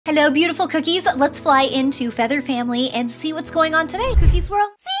Hello, beautiful cookies. Let's fly into Feather Family and see what's going on today. Cookie Swirl,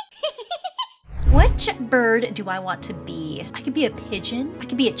 see? Which bird do I want to be? I could be a pigeon. I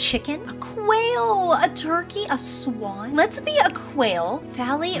could be a chicken, a quail, a turkey, a swan. Let's be a quail,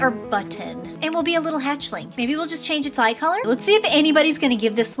 Fally or Button, and we'll be a little hatchling. Maybe we'll just change its eye color. Let's see if anybody's gonna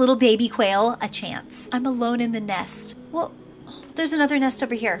give this little baby quail a chance. I'm alone in the nest. Well, there's another nest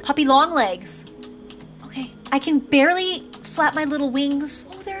over here. Puppy long legs. Okay, I can barely flap my little wings.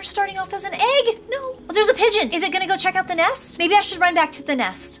 Oh, they're starting off as an egg. No. Oh, there's a pigeon. Is it gonna go check out the nest? Maybe I should run back to the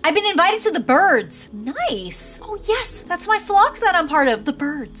nest. I've been invited to the birds. Nice. Oh yes, that's my flock that I'm part of, the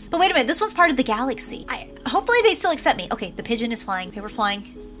birds. But wait a minute, this one's part of the galaxy. Hopefully they still accept me. Okay, the pigeon is flying. Okay, we're flying.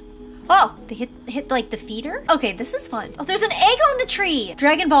 Oh, they hit like the feeder? Okay, this is fun. Oh, there's an egg on the tree.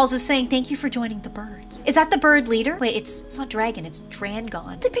 Dragon Balls is saying, thank you for joining the birds. Is that the bird leader? Wait, it's not dragon, it's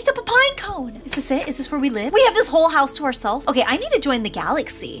Drangon. They picked up a pine cone. Is this it? Is this where we live? We have this whole house to ourselves? Okay, I need to join the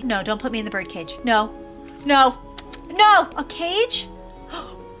galaxy. No, don't put me in the bird cage. No, no, no, a cage?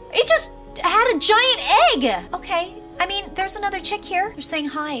 It just had a giant egg. Okay. I mean, there's another chick here. They're saying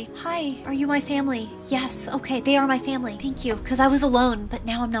hi. Hi, are you my family? Yes, okay, they are my family. Thank you, because I was alone, but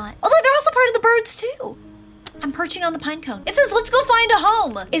now I'm not. Although they're also part of the birds too. I'm perching on the pine cone. It says, let's go find a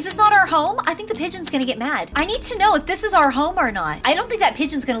home. Is this not our home? I think the pigeon's gonna get mad. I need to know if this is our home or not. I don't think that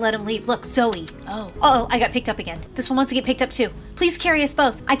pigeon's gonna let him leave. Look, Zoe. Oh, uh-oh, I got picked up again. This one wants to get picked up too. Please carry us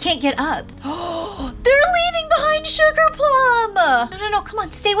both. I can't get up. Oh, they're leaving behind Sugar Plum. No, come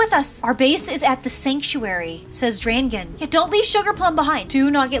on, stay with us. Our base is at the sanctuary, says Drangon. Yeah, don't leave Sugar Plum behind.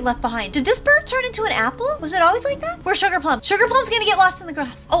 Do not get left behind. Did this bird turn into an apple? Was it always like that? Where's Sugar Plum? Sugar Plum's gonna get lost in the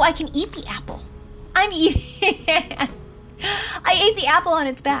grass. Oh, I can eat the apple. I'm eating. I ate the apple on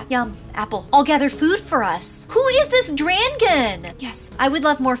its back. Yum, apple. I'll gather food for us. Who is this Drangon? Yes, I would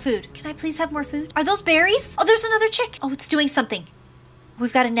love more food. Can I please have more food? Are those berries? Oh, there's another chick. Oh, it's doing something.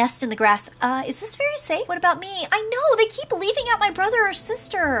 We've got a nest in the grass. Is this very safe? What about me? I know, they keep leaving out my brother or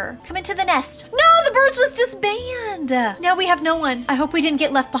sister. Come into the nest. No, the birds was disbanded. Now we have no one. I hope we didn't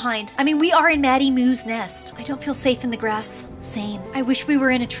get left behind. I mean, we are in Maddie Moo's nest. I don't feel safe in the grass. Same. I wish we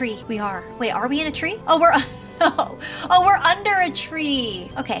were in a tree. We are. Wait, are we in a tree? Oh, we're under a tree.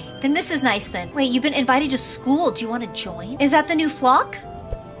 Okay, then this is nice then. Wait, you've been invited to school. Do you want to join? Is that the new flock?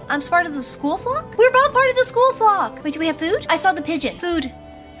 I'm part of the school flock? We're both part of the school flock. Wait, do we have food? I saw the pigeon. Food.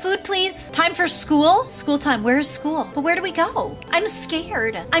 Food, please. Time for school? School time. Where is school? But where do we go? I'm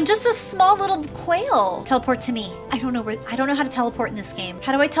scared. I'm just a small little quail. Teleport to me. I don't know how to teleport in this game.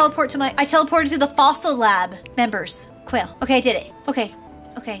 How do I teleport to I teleported to the fossil lab. Members. Quail. Okay, I did it. Okay.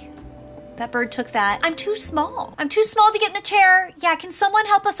 That bird took that. I'm too small. I'm too small to get in the chair. Yeah, can someone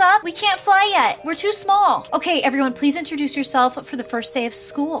help us up? We can't fly yet. We're too small. Okay, everyone, please introduce yourself for the first day of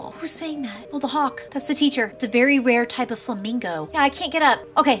school. Who's saying that? Oh, the hawk. That's the teacher. It's a very rare type of flamingo. Yeah, I can't get up.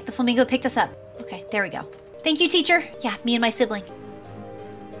 Okay, the flamingo picked us up. Okay, there we go. Thank you, teacher. Yeah, me and my sibling.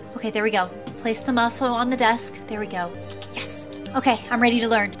 Okay, there we go. Place the muscle on the desk. There we go. Yes. Okay, I'm ready to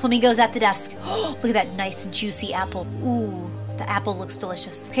learn. Flamingo's at the desk. Oh, look at that nice juicy apple. Ooh. The apple looks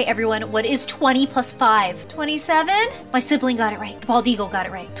delicious. Okay, everyone, what is 20 plus 5? 27? My sibling got it right. The bald eagle got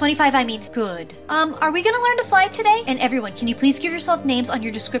it right. 25, I mean. Good. Are we gonna learn to fly today? And everyone, can you please give yourself names on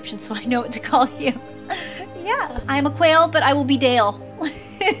your description so I know what to call you? Yeah. I'm a quail, but I will be Dale.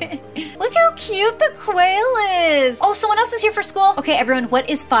 Look how cute the quail is. Oh, someone else is here for school. Okay, everyone, what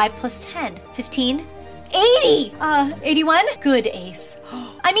is 5 plus 10? 15? 80! 81? Good, Ace.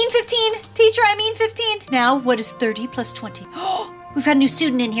 I mean 15. Teacher, I mean 15. Now, what is 30 plus 20? We've got a new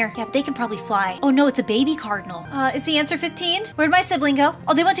student in here. Yeah, but they can probably fly. Oh no, it's a baby cardinal. Is the answer 15? Where'd my sibling go?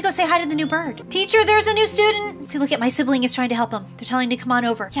 Oh, they went to go say hi to the new bird. Teacher, there's a new student. See, look at my sibling is trying to help him. They're telling him to come on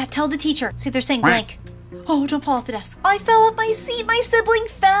over. Yeah, tell the teacher. See, they're saying blank. Oh, don't fall off the desk. I fell off my seat. My sibling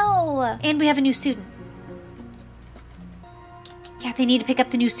fell. And we have a new student. Yeah, they need to pick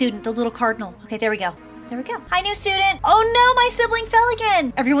up the new student, the little cardinal. Okay, there we go. There we go. Hi, new student. Oh no, my sibling fell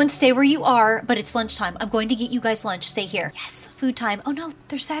again. Everyone stay where you are, but it's lunchtime. I'm going to get you guys lunch. Stay here. Yes, food time. Oh no,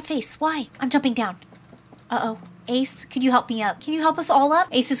 there's sad face. Why? I'm jumping down. Uh-oh. Ace, could you help me up? Can you help us all up?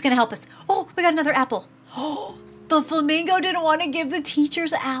 Ace is gonna help us. Oh, we got another apple. Oh, the flamingo didn't want to give the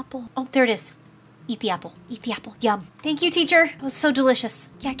teacher's apple. Oh, there it is. Eat the apple. Eat the apple. Yum. Thank you, teacher. It was so delicious.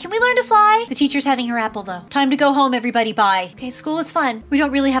 Yeah, can we learn to fly? The teacher's having her apple, though. Time to go home, everybody. Bye. Okay, school was fun. We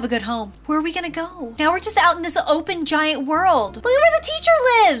don't really have a good home. Where are we gonna go? Now we're just out in this open, giant world. Look at where the teacher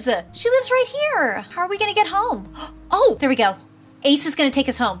lives. She lives right here. How are we gonna get home? Oh, there we go. Ace is gonna take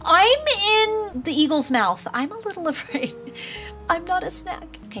us home. I'm in the eagle's mouth. I'm a little afraid. I'm not a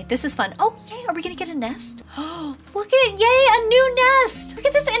snack. Okay, this is fun. Oh, yay, are we gonna get a nest? Oh, look at it, yay, a new nest. Look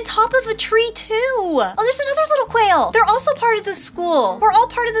at this on top of a tree too. Oh, there's another little quail. They're also part of the school. We're all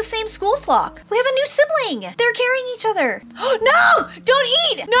part of the same school flock. We have a new sibling. They're carrying each other. No, don't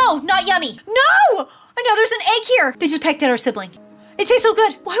eat. No, not yummy. No, and now there's an egg here. They just pecked at our sibling. It tastes so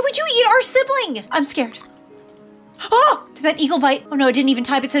good. Why would you eat our sibling? I'm scared. Oh, did that eagle bite? Oh no, it didn't even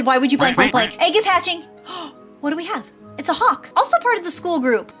type. It said, why would you blank, blank, blank? Egg is hatching. What do we have? It's a hawk. Also part of the school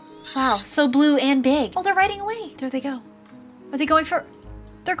group. Wow, so blue and big. Oh, they're riding away. There they go. Are they going for...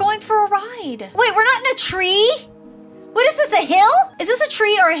 They're going for a ride. Wait, we're not in a tree? What is this, a hill? Is this a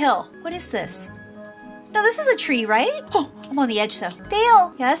tree or a hill? What is this? No, this is a tree, right? Oh, I'm on the edge though.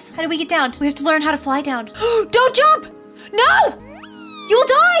 Dale. Yes? How do we get down? We have to learn how to fly down. Don't jump! No! You will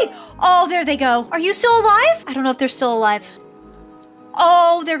die! Oh, there they go. Are you still alive? I don't know if they're still alive.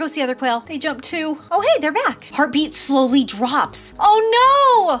 Oh, there goes the other quail. They jumped too. Oh, hey, they're back. Heartbeat slowly drops.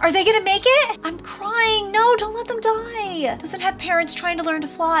 Oh no! Are they gonna make it? I'm crying. No, don't let them die. Doesn't have parents trying to learn to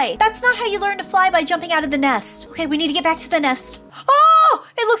fly. That's not how you learn to fly, by jumping out of the nest. Okay, we need to get back to the nest. Oh,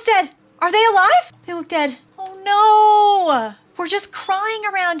 it looks dead. Are they alive? They look dead. Oh no! We're just crying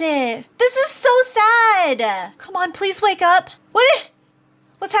around it. This is so sad. Come on, please wake up.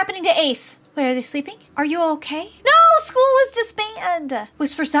 What's happening to Ace? Wait, are they sleeping? Are you okay? No, school is disbanded.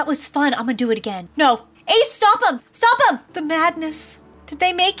 Whispers, that was fun. I'm gonna do it again. No. Ace, stop him. Stop him. The madness. Did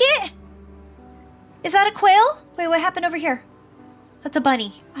they make it? Is that a quail? Wait, what happened over here? That's a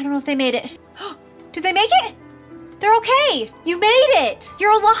bunny. I don't know if they made it. Did they make it? They're okay. You made it.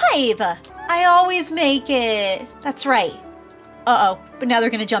 You're alive. I always make it. That's right. Uh-oh. But now they're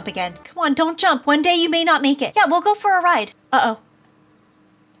gonna jump again. Come on, don't jump. One day you may not make it. Yeah, we'll go for a ride. Uh-oh.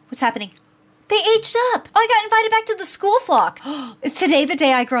 What's happening? They aged up. Oh, I got invited back to the school flock. Is today the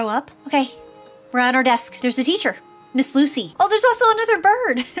day I grow up? Okay, we're at our desk. There's a teacher, Miss Lucy. Oh, there's also another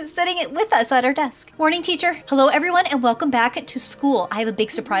bird sitting with us at our desk. Morning, teacher. Hello, everyone, and welcome back to school. I have a big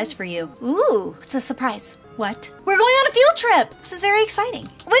surprise for you. Ooh, what's a surprise? What? We're going on a field trip. This is very exciting.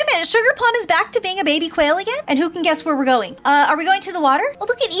 Wait a minute, Sugar Plum is back to being a baby quail again? And who can guess where we're going? Are we going to the water? Oh,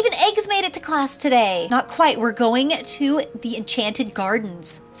 look at even eggs made it to class today. Not quite, we're going to the Enchanted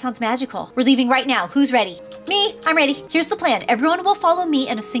Gardens. Sounds magical. We're leaving right now. Who's ready? Me, I'm ready. Here's the plan. Everyone will follow me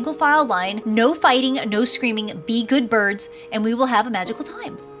in a single file line. No fighting, no screaming, be good birds, and we will have a magical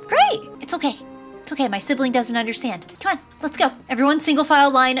time. Great, it's okay. It's okay, my sibling doesn't understand. Come on, let's go. Everyone single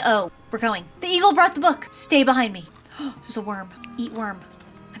file line O. We're going. The eagle brought the book. Stay behind me. There's a worm. Eat worm.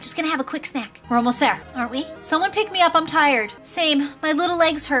 I'm just gonna have a quick snack. We're almost there, aren't we? Someone pick me up, I'm tired. Same, my little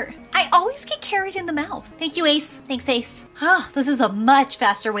legs hurt. I always get carried in the mouth. Thank you, Ace. Thanks, Ace. This is a much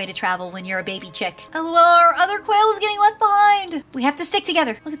faster way to travel when you're a baby chick. LOL, our other quail is getting left behind. We have to stick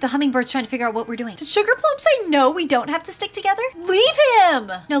together. Look at the hummingbirds trying to figure out what we're doing. Did Sugar Plum say no, we don't have to stick together? Leave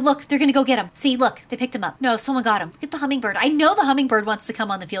him! No, look, they're gonna go get him. See, look, they picked him up. No, someone got him. Look at the hummingbird. I know the hummingbird wants to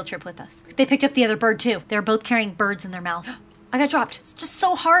come on the field trip with us. They picked up the other bird too. They're both carrying birds in their mouth. I got dropped. It's just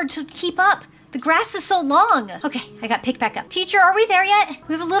so hard to keep up. The grass is so long. Okay, I got picked back up. Teacher, are we there yet?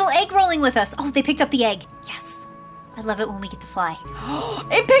 We have a little egg rolling with us. Oh, they picked up the egg. Yes. I love it when we get to fly.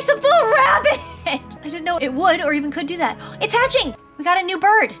 It picked up the rabbit. I didn't know it would or even could do that. It's hatching. We got a new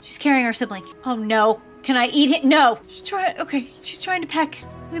bird. She's carrying our sibling. Oh no. Can I eat it? No. She's trying to peck.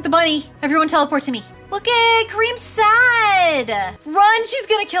 Look at the bunny. Everyone teleport to me. Look at Kareem sad. Run, she's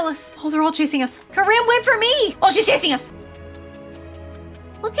gonna kill us. Oh, they're all chasing us. Kareem, wait for me. Oh, she's chasing us.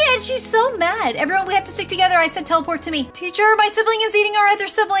 Look at it, she's so mad. Everyone, we have to stick together. I said teleport to me. Teacher, my sibling is eating our other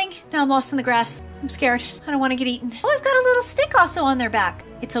sibling. Now I'm lost in the grass. I'm scared. I don't want to get eaten. Oh, I've got a little stick also on their back.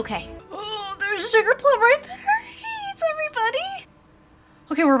 It's okay. Oh, there's Sugar Plum right there. He eats everybody.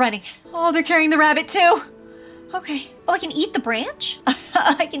 Okay, we're running. Oh, they're carrying the rabbit too. Okay. Oh, I can eat the branch?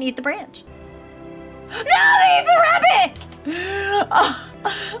 I can eat the branch. No, they ate the rabbit! Oh,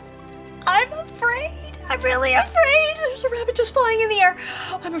 I'm afraid. I'm really afraid. There's a rabbit just flying in the air.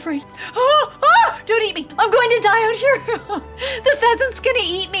 I'm afraid. Oh, don't eat me. I'm going to die out here. The pheasant's gonna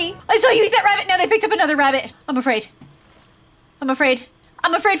eat me. I saw you eat that rabbit. Now they picked up another rabbit. I'm afraid. I'm afraid.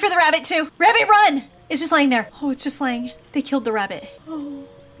 I'm afraid for the rabbit too. Rabbit, run. It's just laying there. Oh, it's just laying. They killed the rabbit. Oh.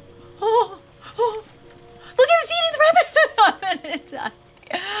 Look at it's eating the rabbit. I'm gonna die.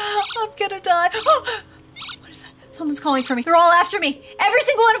 I'm gonna die. Oh. Someone's calling for me. They're all after me. Every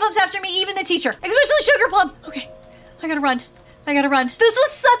single one of them's after me, even the teacher. Especially Sugar Plum. Okay, I gotta run. I gotta run. This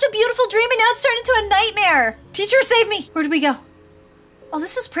was such a beautiful dream and now it's turned into a nightmare. Teacher, save me. Where did we go? Oh,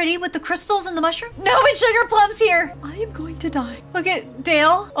 this is pretty with the crystals and the mushroom. No, it's Sugar Plum's here. I am going to die. Look at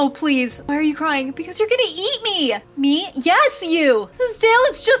Dale. Oh, please. Why are you crying? Because you're gonna eat me. Me? Yes, you. This is Dale,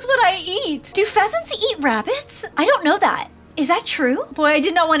 it's just what I eat. Do pheasants eat rabbits? I don't know that. Is that true? Boy, I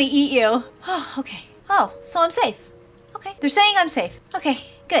did not want to eat you. Oh, okay. Oh, so I'm safe. Okay. They're saying I'm safe. Okay,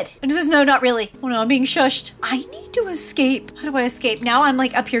 good. And it says, no, not really. Oh no, I'm being shushed. I need to escape. How do I escape? Now I'm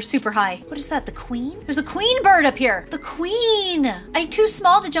like up here super high. What is that, the queen? There's a queen bird up here. The queen. I'm too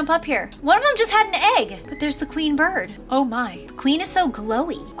small to jump up here. One of them just had an egg, but there's the queen bird. Oh my. The queen is so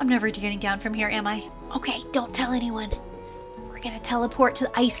glowy. I'm never getting down from here, am I? Okay, don't tell anyone. We're gonna teleport to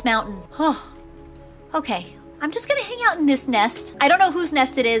the ice mountain. Oh, okay. I'm just gonna hang out in this nest. I don't know whose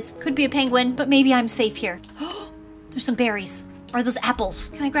nest it is. Could be a penguin, but maybe I'm safe here. There's some berries. Are those apples?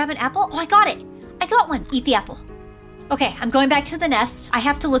 Can I grab an apple? Oh, I got it. I got one. Eat the apple. Okay, I'm going back to the nest. I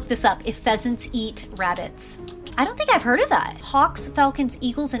have to look this up, if pheasants eat rabbits. I don't think I've heard of that. Hawks, falcons,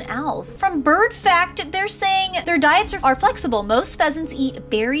 eagles, and owls. From Bird Fact, they're saying their diets are flexible. Most pheasants eat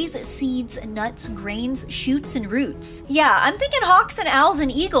berries, seeds, nuts, grains, shoots, and roots. Yeah, I'm thinking hawks and owls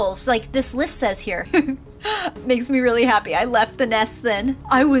and eagles, like this list says here. Makes me really happy. I left the nest then.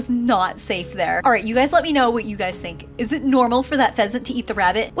 I was not safe there. All right, you guys let me know what you guys think. Is it normal for that pheasant to eat the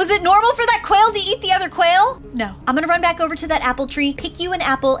rabbit? Was it normal for that quail to eat the other quail? No. I'm gonna run back over to that apple tree, pick you an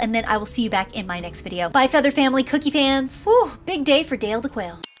apple, and then I will see you back in my next video. Bye, Feather Family Cookie fans. Whew, big day for Dale the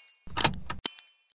Quail.